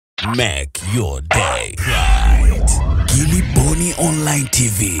Make your day right. Giliboni Online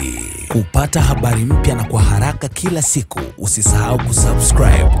TV. Kupata habari mpya na kwa haraka kila siku, usisahau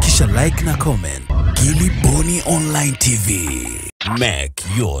kusubscribe kisha like na comment. Giliboni Online TV. Make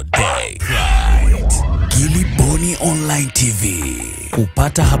your day right. Giliboni Online TV.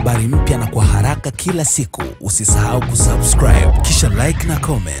 Kupata habari mpya na kwa haraka kila siku, usisahau kusubscribe kisha like na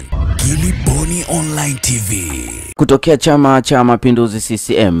comment. Giliboni Online TV. Kutokea Chama cha Mapinduzi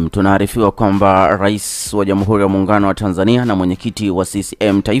CCM, tunaarifiwa kwamba Rais wa Jamhuri ya Muungano wa Tanzania na mwenyekiti wa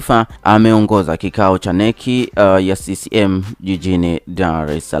CCM Taifa ameongoza kikao cha neki ya CCM jijini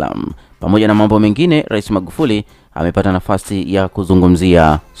Dar es Salaam. Pamoja na mambo mengine, Rais Magufuli amepata nafasi ya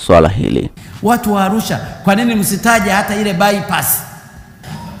kuzungumzia swala hili. Watu wa Arusha, kwa nini msitaje hata ile bypass?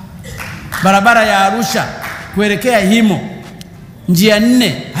 Barabara ya Arusha kuelekea Himo, njia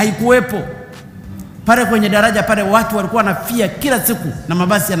 4 haikuwepo. Pale kwenye daraja pale watu walikuwa wanafia kila siku na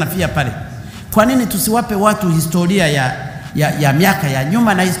mabasi yanafia pale. Kwa nini tusiwape watu historia ya miaka ya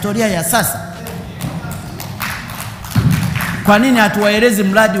nyuma na historia ya sasa? Kwa nini hatuwaelezi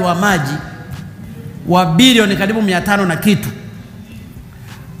mradi wa maji wa bilioni karibu 500 na kitu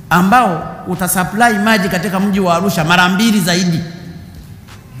ambao utasupply maji katika mji wa Arusha mara 2 zaidi?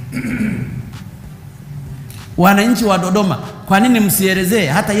 Wananchi wa Dodoma, kwa nini msielezee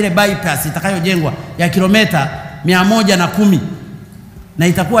hata ile bypass itakayojengwa ya kilomita 110 na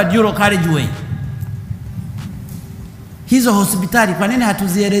itakuwa dual carriageway? Hizo hospitali kwa nini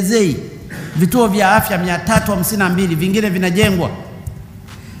hatuzielezei? Vituo vya afya 352 vingine vinajengwa.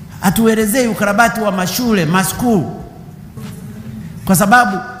 Hatuelezei ukarabati wa mashule, maskuu. Kwa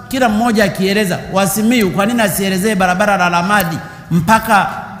sababu kila mmoja akieleza, Wasimiyu kwa nini asielezee barabara la Lamadi mpaka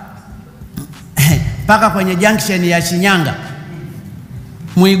kwenye junction ya Shinyanga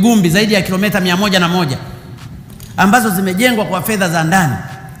Muigumbi zaidi ya kilomita 101 ambazo zimejengwa kwa fedha za ndani?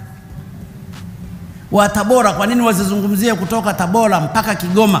 Wa Tabora kwa nini wasizungumzie kutoka Tabora mpaka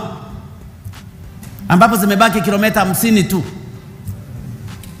Kigoma ambapo zimebaki kilomita 50 tu?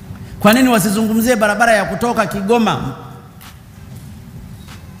 Kwa nini wasizungumzie barabara ya kutoka Kigoma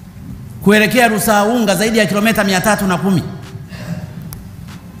kuelekea Rusaunga zaidi ya kilomita 310?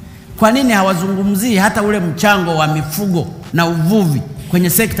 Kwa nini hawazungumzii hata ule mchango wa mifugo na uvuvi kwenye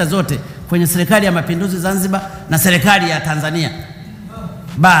sekta zote kwenye serikali ya Mapinduzi Zanzibar na serikali ya Tanzania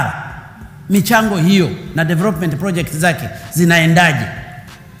bara? Michango hiyo na development project zake zinaendaje?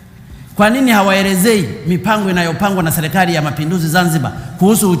 Kwa nini hawaelezei mipango inayopangwa na serikali ya Mapinduzi Zanzibar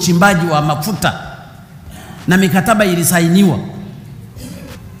kuhusu uchimbaji wa mafuta na mikataba ilisainiwa?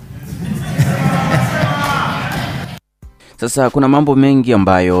 Sasa kuna mambo mengi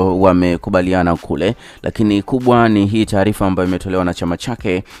ambayo wamekubaliana kule, lakini kubwa ni hii taarifa ambayo imetolewa na chama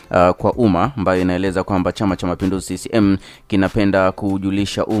chake kwa umma, ambayo inaeleza kwamba Chama cha Mapinduzi CCM kinapenda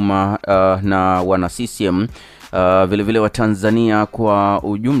kujulisha umma na wana CCM vile vile wa Tanzania kwa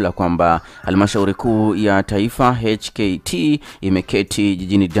ujumla kwamba Halmashauri Kuu ya Taifa HKT imeketi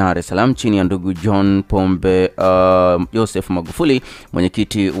jijini Dar es Salaam chini ya ndugu John Pombe Joseph Magufuli,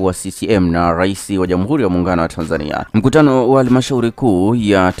 mwenyekiti wa CCM na Rais wa Jamhuri ya Muungano wa Tanzania. Mkutano wa Halmashauri Kuu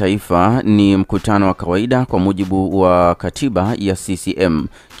ya Taifa ni mkutano wa kawaida kwa mujibu wa katiba ya CCM.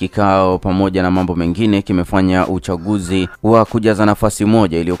 Kikao pamoja na mambo mengine kimefanya uchaguzi wa kujaza nafasi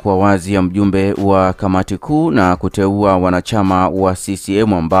moja iliyokuwa wazi ya mjumbe wa kamati kuu na kuteua wanachama wa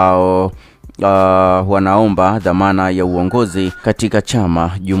CCM ambao wanaomba dhamana ya uongozi katika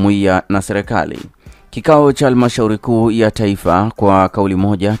chama, jumuiya na serikali. Kikao cha Halmashauri Kuu ya Taifa kwa kauli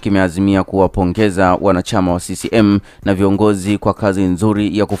moja kimeazimia kuwapongeza wanachama wa CCM na viongozi kwa kazi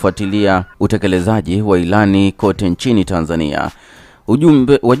nzuri ya kufuatilia utekelezaji wa ilani kote nchini Tanzania.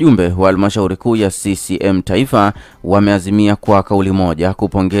 Wajumbe wa Halmashauri Kuu ya CCM Taifa wameazimia kwa kauli moja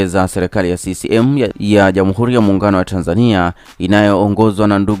kupongeza serikali ya CCM ya Jamhuri ya Muungano wa Tanzania inayoongozwa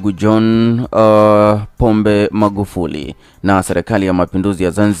na ndugu John Pombe Magufuli na serikali ya Mapinduzi ya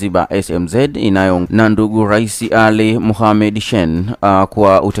Zanzibar SMZ na ndugu Rais Ali Mohamed Shein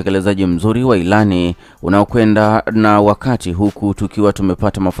kwa utekelezaji mzuri wa ilani unaokwenda na wakati, huku tukiwa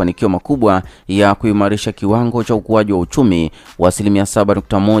tumepata mafanikio makubwa ya kuimarisha kiwango cha ukuaji wa uchumi wa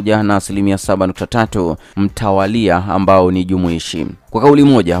 7.1 na 7.3 mtawalia ambao ni jumuishi. Kwa kauli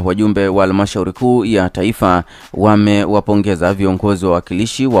moja, wajumbe wa Halmashauri Kuu ya Taifa wamewapongeza viongozi wa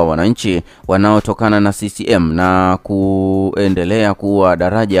wakilishi wa wananchi wanaotokana na CCM na kuendelea kuwa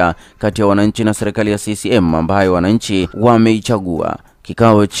daraja kati ya wananchi na serikali ya CCM ambayo wananchi wameichagua.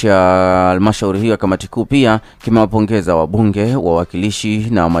 Kikao cha halmashauri hiyo ya kamati kuu pia kimewapongeza wabunge, wawakilishi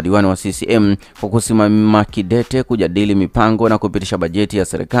na madiwani wa CCM kwa kusimama kidete kujadili mipango na kupitisha bajeti ya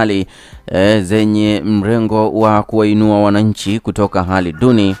serikali zenye mrengo wa kuwainua wananchi kutoka hali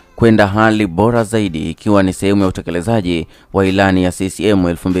duni kwenda hali bora zaidi, ikiwa ni sehemu ya utekelezaji wa ilani ya CCM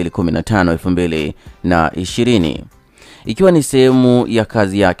 2015-2020. Ikiwa ni sehemu ya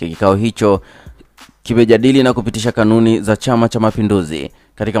kazi yake, kikao hicho kimejadili na kupitisha kanuni za Chama cha Mapinduzi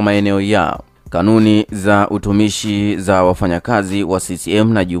katika maeneo ya kanuni za utumishi za wafanyakazi wa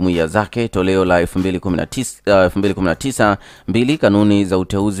CCM na jumuiya zake toleo la 2019, 2 kanuni za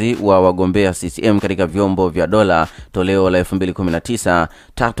uteuzi wa wagombea CCM katika vyombo vya dola toleo la 2019,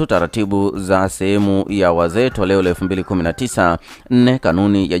 3 taratibu za sehemu ya wazee toleo la 2019, 4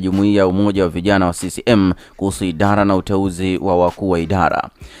 kanuni ya jumuiya umoja wa vijana wa CCM kuhusu idara na uteuzi wa wakuu wa idara.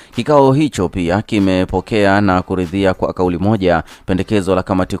 Kikao hicho pia kimepokea na kuridhia kwa kauli moja pendekezo la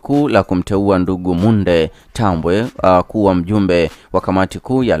kamati kuu la kumteua ndugu Munde Tambwe kuwa mjumbe wa kamati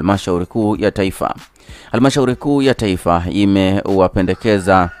kuu ya halmashauri kuu ya taifa. Halmashauri kuu ya taifa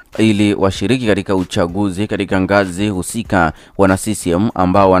imewapendekeza ili washiriki katika uchaguzi katika ngazi husika wana CCM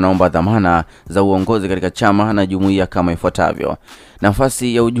ambao wanaomba dhamana za uongozi katika chama na jumuiya kama ifuatavyo.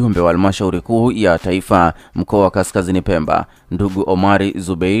 Nafasi ya ujumbe wa halmashauri kuu ya taifa mkoa wa Kaskazini Pemba, ndugu Omari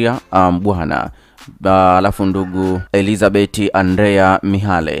Zubeira Mbwana, alafu ndugu Elizabeth Andrea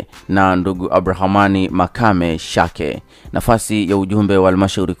Mihale na ndugu Abrahamani Makame Shake. Nafasi ya ujumbe wa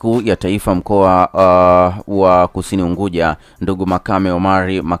halmashauri kuu ya taifa mkoa wa Kusini Unguja, ndugu Makame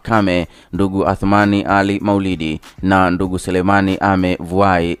Omari Makame, ndugu Athmani Ali Maulidi na ndugu Selemani Ame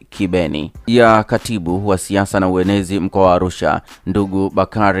Vuai Kibeni. Ya katibu wa siasa na uenezi mkoa wa Arusha, ndugu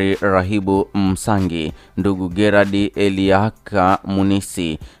Bakari Rahibu Msangi, ndugu Geradi Eliaka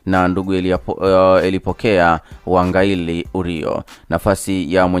Munisi na ndugu Elipokea Wangaili Urio.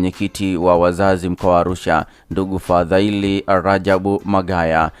 Nafasi ya mwenyekiti wa wazazi mkoa wa Arusha, ndugu Fadhaili Rajabu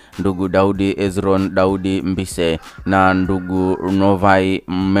Magaya, ndugu Daudi Ezron Daudi Mbise na ndugu Novai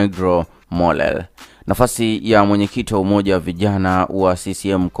Megro Molel. Nafasi ya mwenyekiti wa umoja wa vijana wa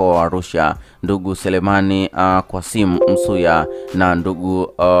CCM mkoa wa Arusha, ndugu Selemani Kwasim Msuya na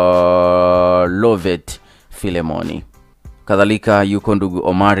ndugu Lovet Filemoni. Kadhalika yuko ndugu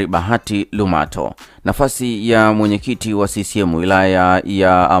Omari Bahati Lumato. Nafasi ya mwenyekiti wa CCM wilaya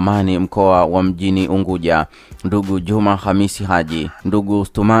ya Amani mkoa wa Mjini Unguja, ndugu Juma Hamisi Haji, ndugu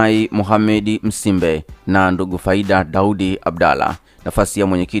Stumai Mohamedi Msimbe na ndugu Faida Daudi Abdalla. Nafasi ya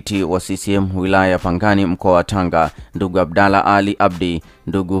mwenyekiti wa CCM wilaya ya Pangani mkoa wa Tanga, ndugu Abdalla Ali Abdi,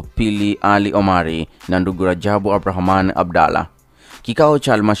 ndugu Pili Ali Omari na ndugu Rajabu Abrahaman Abdalla. Kikao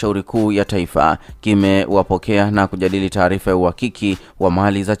cha halmashauri kuu ya taifa kimewapokea na kujadili taarifa ya uhakiki wa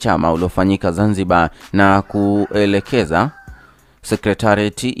mali za chama uliofanyika Zanzibar na kuelekeza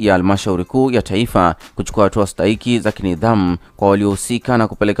sekretarieti ya halmashauri kuu ya taifa kuchukua hatua stahiki za kinidhamu kwa waliohusika na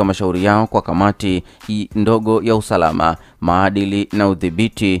kupeleka mashauri yao kwa kamati ndogo ya usalama, maadili na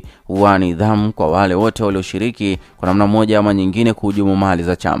udhibiti wa nidhamu kwa wale wote walioshiriki kwa namna moja ama nyingine kuhujumu mali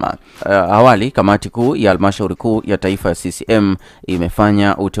za chama. Awali kamati kuu ya halmashauri kuu ya taifa ya CCM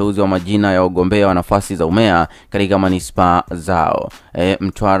imefanya uteuzi wa majina ya wagombea wa nafasi za umea katika manispaa zao.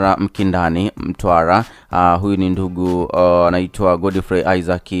 Mtwara Mkindani Mtwara, huyu ni ndugu anaitwa Godfrey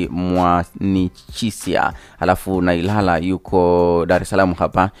Isaac Mwanichisia. Alafu na Ilala yuko Dar es Salaam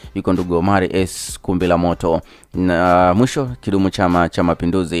hapa yuko ndugu Omari S Kumbila Moto. Na mwisho kidumu Chama cha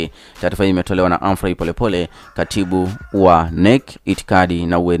Mapinduzi. Taarifa hii imetolewa na Amfrey Polepole, katibu wa NEC itikadi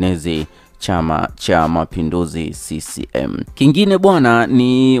na uenezi Chama cha Mapinduzi CCM. Kingine bwana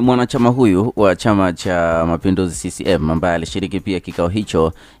ni mwanachama huyu wa Chama cha Mapinduzi CCM ambaye alishiriki pia kikao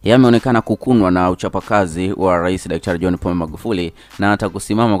hicho. Yameonekana kukunwa na uchapakazi wa Rais Daktari John Pombe Magufuli na hata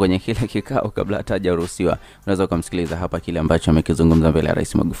kusimama kwenye kile kikao kabla hata hajaruhusiwa. Unaweza kumsikiliza hapa kile ambacho amekizungumza mbele ya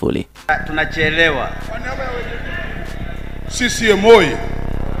Rais Magufuli. Tunachelewa. CCM oyee.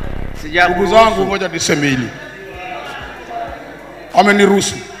 Ndugu zangu, ngoja niseme hili.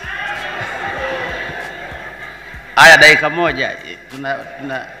 Ameniruhusu. Haya, dakika moja.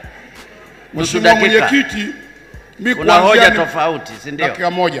 Mheshimiwa Mwenyekiti, mimi kuna hoja tofauti, si ndio?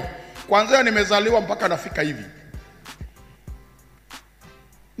 Dakika moja. Kwanza nimezaliwa mpaka nafika hivi.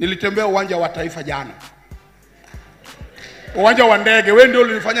 Nilitembea uwanja wa taifa jana. Uwanja wa ndege, wewe ndio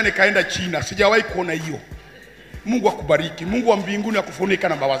ulinifanya nikaenda China. Sijawahi kuona hiyo. Mungu akubariki. Mungu wa mbinguni akufunika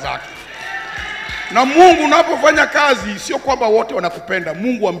na mbawa zake. Na Mungu unapofanya kazi sio kwamba wote wanakupenda.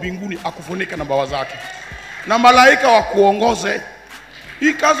 Mungu wa mbinguni akufunika na mbawa zake. Na malaika wakuongoze.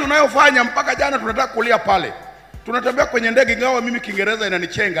 Hii kazi unayofanya mpaka jana tunataka kulia pale. Tunatembea kwenye ndege, ingawa mimi Kiingereza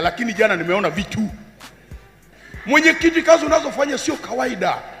inanichenga, lakini jana nimeona vitu. Mwenyekiti, kazi unazofanya sio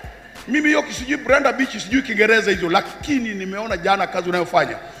kawaida. Mimi hiyo sijui Brenda Beach, sijui Kiingereza hizo, lakini nimeona jana kazi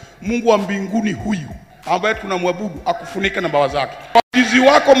unayofanya. Mungu wa mbinguni huyu ambaye tunamwabudu akufunike na mbawa zake. Wajizi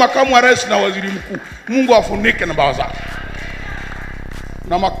wako makamu wa rais na waziri mkuu, Mungu afunike na mbawa zake.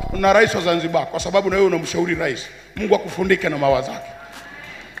 na rais wa Zanzibar, kwa sababu na wewe unamshauri rais. Mungu akufundike na mawazo yake.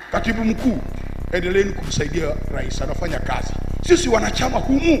 Katibu mkuu, endeleeni kumsaidia rais, anafanya kazi. Sisi wanachama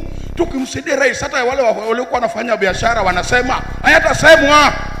humu tukimsaidia rais, hata wale waliokuwa wanafanya biashara wanasema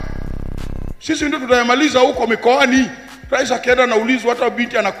hayatasemwa. Sisi ndio tutayamaliza huko mikoani. Rais akienda na ulizo, hata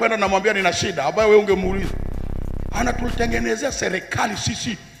binti anakwenda na mwambia nina shida, ambaye wewe ungemuuliza. Anatutengenezea serikali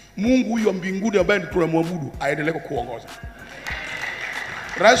sisi. Mungu huyu wa mbinguni ambaye tunamwabudu aendelee kuongoza.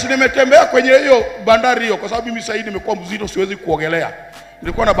 Rais, nimetembea kwenye hiyo bandari hiyo kwa sababu mimi sasa nimekuwa mzito, siwezi kuogelea.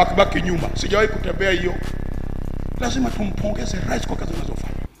 Nilikuwa na bakibaki nyuma, sijawahi kutembea hiyo. Lazima tumpongeze rais kwa kazi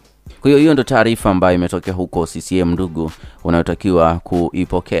anazofanya. Kwa hiyo ndo taarifa ambayo imetokea huko CCM, ndugu, unayotakiwa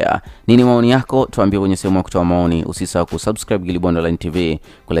kuipokea. Nini maoni yako? Tuambie kwenye sehemu ya kutoa maoni. Usisahau kusubscribe Giliboni Online TV,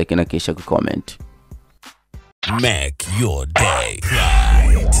 kulike na kisha kucomment. Make your day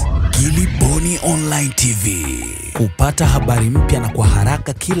right. Giliboni Online TV. Kupata habari mpya na kwa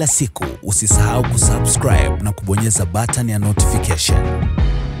haraka kila siku, usisahau kusubscribe na kubonyeza button ya notification.